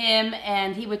live with him,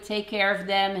 and he would take care of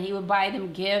them, and he would buy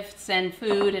them gifts and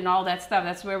food and all that stuff.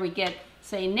 That's where we get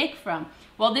Saint Nick from.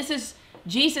 Well,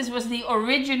 Jesus was the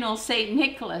original Saint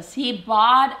Nicholas. He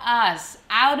bought us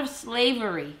out of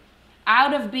slavery,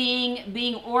 out of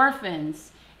being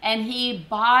orphans, and he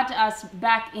bought us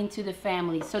back into the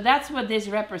family. So that's what this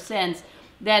represents,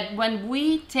 that when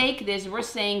we take this, we're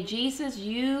saying, Jesus,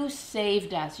 you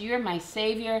saved us. You're my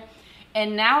Savior.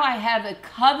 And now I have a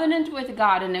covenant with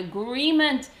God, an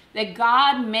agreement that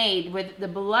God made with the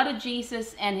blood of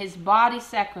Jesus and his body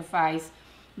sacrifice,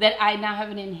 that I now have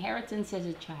an inheritance as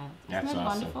a child. Isn't that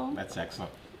wonderful? That's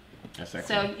excellent. That's So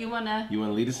excellent. you wanna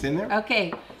lead us in there?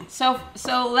 Okay. So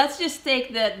let's just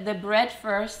take the bread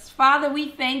first. Father, we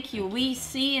thank you. We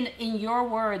see in your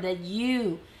word that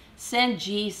you sent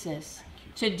Jesus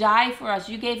to die for us.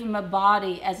 You gave him a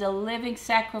body as a living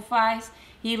sacrifice.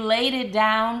 He laid it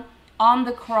down on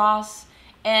the cross.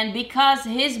 And because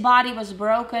his body was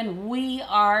broken, we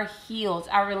are healed.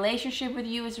 Our relationship with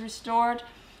you is restored.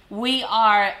 We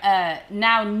are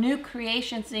now new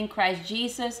creations in Christ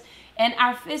Jesus. And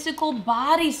our physical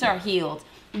bodies are healed.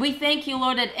 We thank you,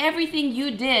 Lord, that everything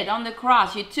you did on the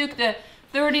cross, you took the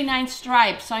 39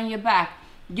 stripes on your back.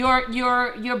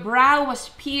 Your brow was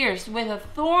pierced with a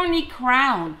thorny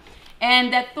crown.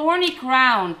 And that thorny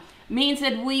crown means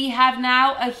that we have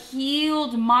now a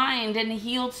healed mind and a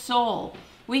healed soul.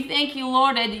 We thank you,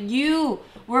 Lord, that you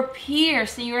were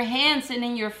pierced in your hands and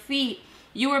in your feet.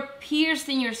 You were pierced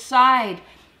in your side.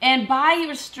 And by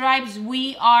your stripes,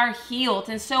 we are healed.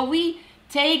 And so we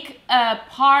take a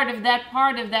part of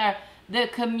the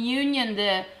communion,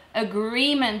 the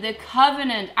agreement, the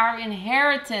covenant, our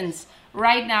inheritance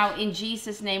right now in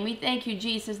Jesus' name. We thank you,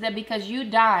 Jesus, that because you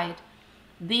died,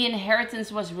 the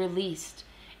inheritance was released.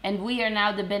 And we are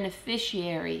now the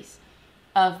beneficiaries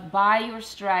of by your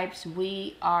stripes,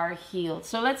 we are healed.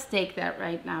 So let's take that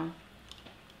right now.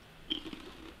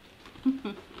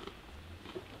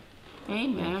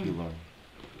 Amen. Thank you, Lord.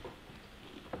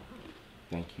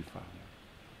 Thank you, Father.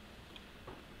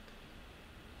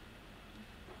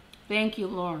 Thank you,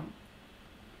 Lord.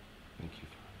 Thank you,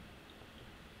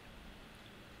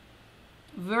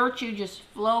 Father. Virtue just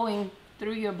flowing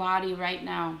through your body right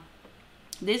now.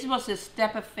 This was a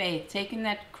step of faith. Taking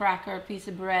that cracker, a piece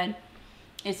of bread,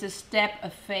 it's a step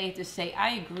of faith to say, I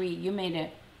agree. You made a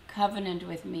covenant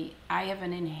with me. I have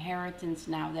an inheritance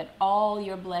now that all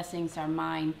your blessings are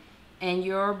mine, and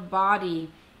your body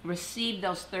received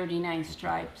those 39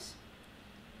 stripes,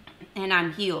 and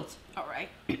I'm healed. All right.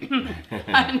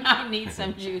 I now need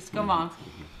some juice. Come on.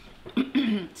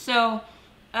 So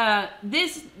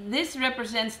this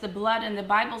represents the blood, and the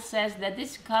Bible says that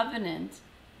this covenant,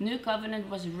 new covenant,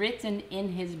 was written in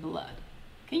his blood.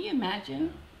 Can you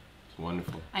imagine? It's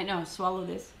wonderful. I know. Swallow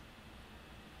this.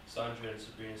 Sandra and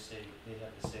Sabrina say they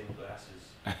have the same glasses.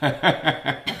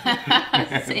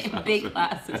 Same big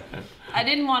glasses. I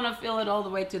didn't want to fill it all the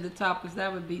way to the top because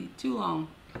that would be too long.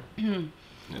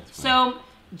 So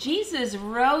Jesus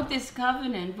wrote this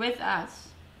covenant with us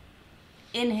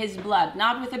in his blood,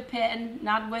 not with a pen,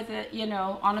 not with a,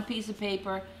 on a piece of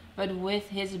paper, but with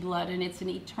his blood. And it's an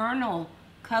eternal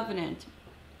covenant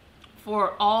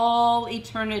for all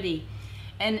eternity.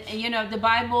 And the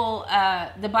Bible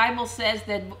says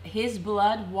that his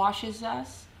blood washes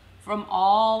us from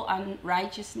all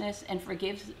unrighteousness and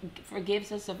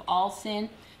forgives us of all sin.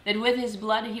 That with his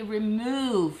blood he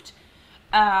removed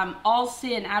all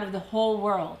sin out of the whole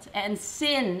world. And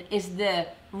sin is the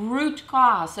root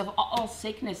cause of all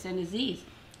sickness and disease.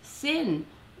 Sin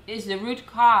is the root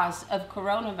cause of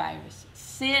coronavirus.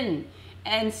 Sin.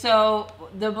 And so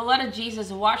the blood of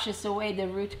Jesus washes away the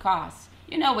root cause.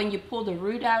 When you pull the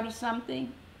root out of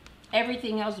something,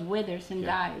 everything else withers and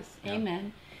dies.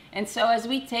 Amen. And so as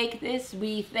we take this,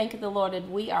 we thank the Lord that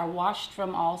we are washed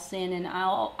from all sin and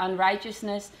all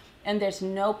unrighteousness, and there's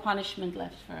no punishment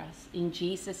left for us. In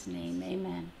Jesus' name,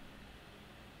 amen.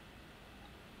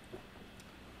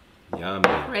 Yum.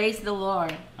 Praise the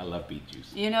Lord. I love beet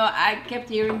juice. I kept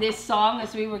hearing this song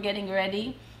as we were getting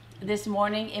ready this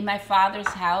morning. In my Father's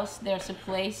house, there's a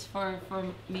place for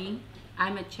me.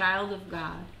 I'm a child of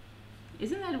God.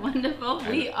 Isn't that wonderful?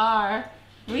 We are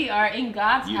in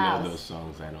God's house. You know those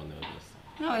songs. I don't know those songs.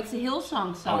 No, it's a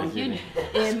Hillsong song. Oh, is it?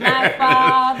 In my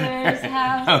Father's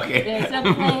house, Okay. there's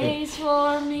a place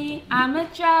for me. I'm a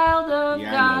child of God.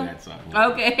 I know that song.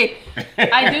 Okay.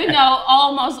 I do know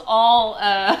almost all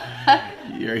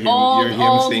You're hymn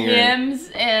old singer. hymns,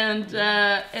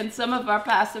 and some of our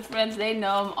pastor friends, they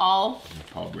know them all.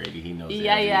 Paul Brady, he knows.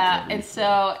 Yeah. every And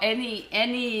so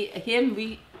any hymn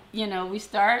we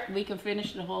start, we can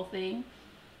finish the whole thing.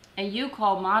 And you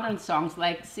call modern songs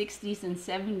like 60s and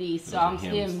 70s songs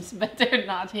hymns, but they're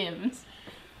not hymns.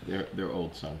 They're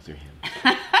old songs. They're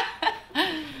hymns.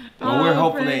 Well, we're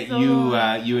hopeful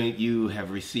that you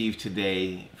have received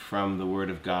today from the Word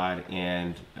of God,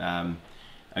 and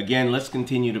again, let's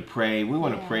continue to pray. We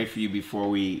want to pray for you before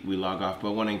we log off, but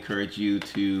I want to encourage you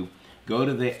to go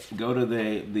to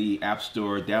the App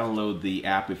Store, download the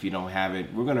app if you don't have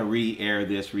it. We're going to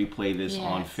replay this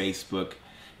on Facebook,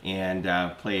 and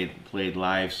play it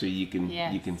live so you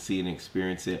can see and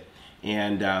experience it,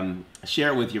 and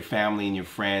share it with your family and your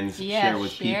friends. Share it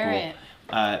with people.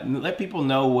 Let people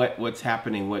know what's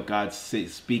happening, what God's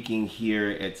speaking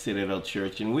here at Citadel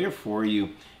Church, and we're for you,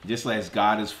 just as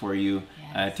God is for you.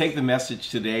 Take the message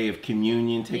today of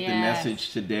communion. Take the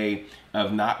message today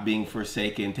of not being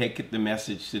forsaken. Take the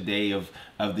message today of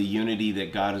the unity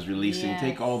that God is releasing.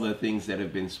 Take all the things that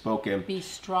have been spoken. Be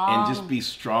strong. And just be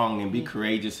strong and be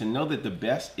courageous, and know that the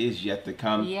best is yet to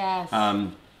come.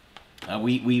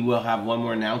 We will have one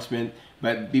more announcement.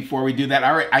 But before we do that,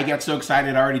 I got so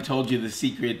excited. I already told you the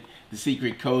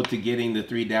secret code to getting the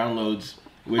 3 downloads,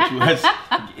 which was,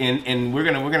 and we're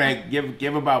gonna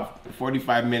give about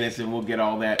 45 minutes, and we'll get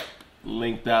all that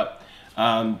linked up,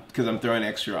 because I'm throwing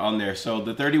extra on there. So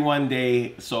the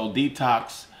 31-day soul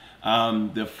detox,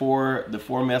 the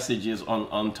four messages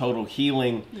on total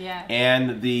healing,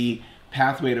 and the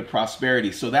pathway to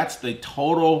prosperity. So that's the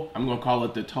total. I'm gonna call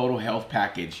it the total health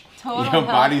package.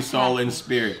 Body, soul, and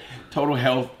spirit. Total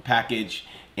health package,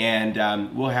 and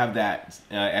we'll have that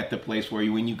at the place where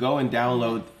when you go and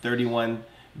download 31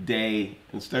 day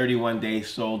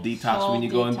soul detox. When you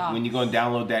go and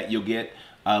download that, you'll get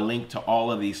a link to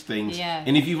all of these things.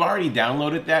 And if you've already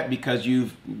downloaded that because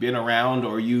you've been around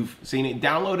or you've seen it,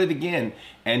 download it again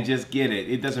and just get it.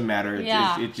 It doesn't matter.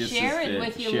 It just share it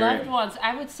with your loved ones.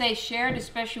 I would say share it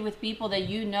especially with people that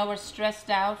are stressed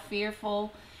out,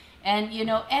 fearful. And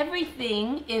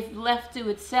everything, if left to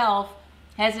itself,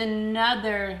 has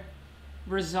another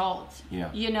result.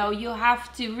 You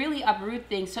have to really uproot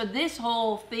things. So this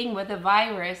whole thing with the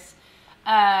virus,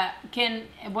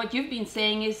 what you've been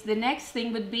saying is the next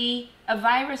thing would be a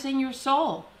virus in your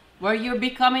soul, where you're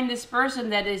becoming this person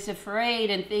that is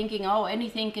afraid and thinking, oh,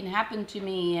 anything can happen to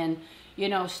me, and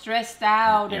stressed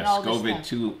out and all this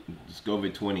stuff. It's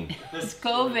COVID-20. It's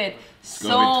COVID.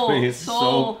 COVID-20.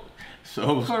 Soul.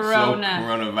 So Corona.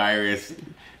 coronavirus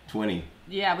 20.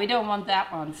 Yeah, we don't want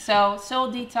that one. So Soul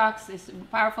Detox is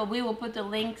powerful. We will put the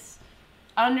links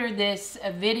under this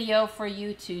video for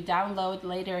you to download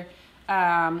later.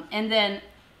 And then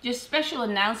just special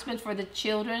announcement for the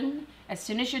children. As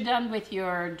soon as you're done with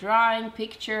your drawing,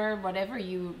 picture, whatever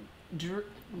you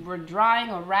were drawing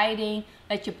or writing,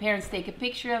 let your parents take a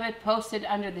picture of it, post it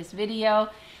under this video.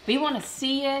 We want to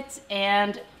see it.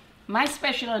 And my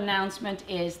special announcement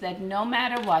is that no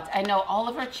matter what, I know all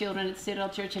of our children at Citadel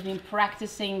Church have been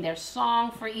practicing their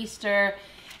song for Easter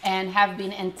and have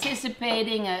been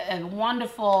anticipating a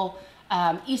wonderful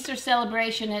Easter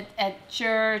celebration at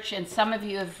church. And some of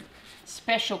you have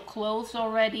special clothes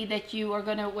already that you are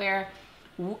going to wear.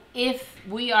 If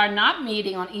we are not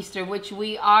meeting on Easter, which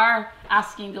we are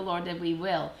asking the Lord that we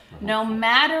will, no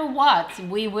matter what,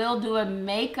 we will do a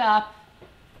makeup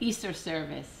Easter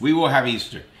service. We will have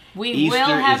Easter. Easter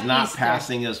is not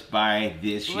passing us by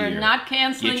this year. We're not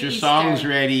canceling Get your Easter. songs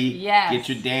ready. Yes. Get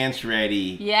your dance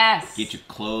ready. Yes. Get your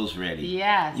clothes ready.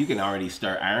 Yes. You can already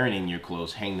start ironing your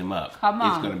clothes, hang them up. Come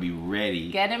on. It's going to be ready.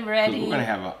 Get them ready. We're going to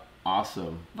have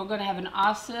We're going to have an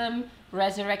awesome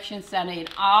Resurrection Sunday, an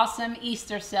awesome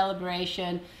Easter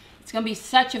celebration. It's going to be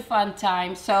such a fun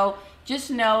time. So just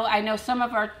know, I know some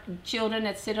of our children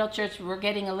at Citadel Church were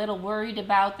getting a little worried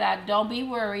about that. Don't be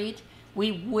worried.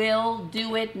 We will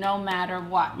do it no matter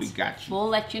what. We got you. We'll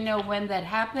let you know when that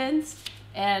happens.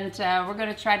 And we're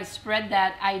going to try to spread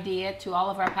that idea to all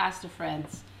of our pastor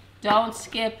friends. Don't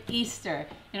skip Easter.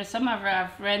 You know, some of our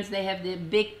friends, they have the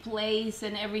big plays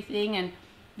and everything, and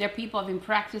their people have been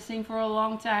practicing for a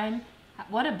long time.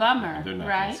 What a bummer, They're not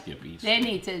right? going to skip Easter. They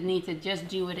need to just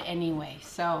do it anyway.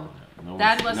 So No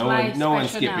special one's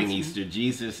skipping announcement. Easter.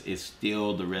 Jesus is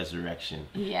still the resurrection.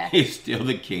 Yes. He's still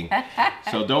the king.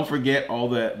 So don't forget all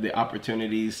the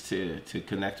opportunities to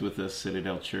connect with us,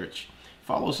 Citadel Church.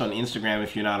 Follow us on Instagram.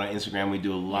 If you're not on Instagram, we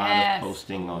do a lot Yes, of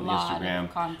posting a on lot of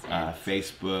Instagram, content.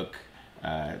 Facebook.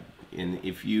 And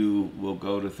if you will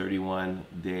go to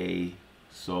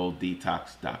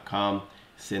 31daysouldetox.com,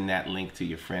 send that link to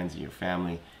your friends and your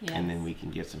family, and then we can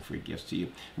get some free gifts to you.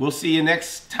 We'll see you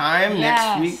next time,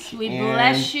 next week. We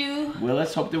bless you. Well,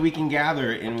 let's hope that we can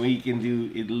gather and we can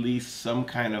do at least some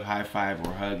kind of high five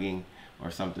or hugging or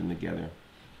something together.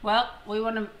 Well, we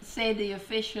want to say the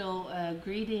official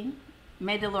greeting.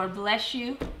 May the Lord bless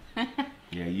you.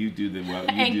 Yeah, you do the well. You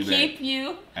And do keep that.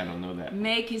 you. I don't know that.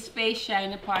 Make his face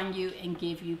shine upon you and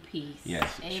give you peace.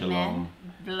 Yes. Amen. Shalom.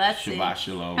 Blessings. Shabbat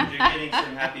shalom. You're getting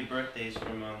some happy birthdays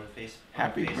from on the Facebook.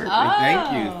 Happy birthday.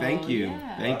 Oh, Thank you.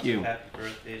 yeah. Thank you. Happy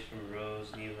birthdays from Rose,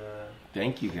 Neela.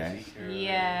 Thank you, guys. Seeker.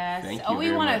 Yes. Thank you we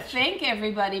very want much. to thank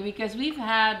everybody because we've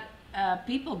had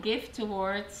people give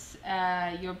towards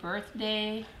your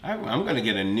birthday. I'm going to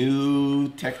get a new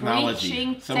technology.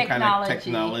 Preaching Some kind of technology.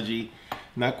 technology.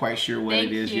 Not quite sure what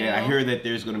Thank it is yet. I you. heard that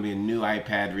there's going to be a new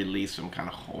iPad release, some kind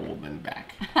of holding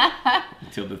back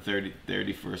until the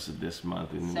 31st of this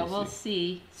month. And So we'll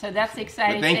see. So that's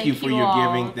exciting. But thank you for your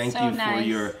all. giving. Thank So you for nice.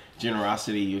 your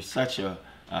generosity. You're such a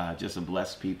just a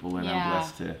blessed people, and I'm Yeah.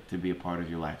 blessed to be a part of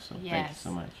your life. So thank you Yes.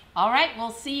 so much. All right,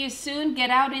 we'll see you soon. Get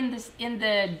out in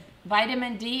the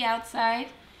vitamin D outside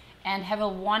and have a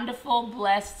wonderful,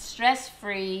 blessed,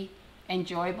 stress-free,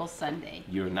 enjoyable Sunday.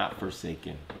 You're not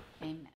forsaken. Amen.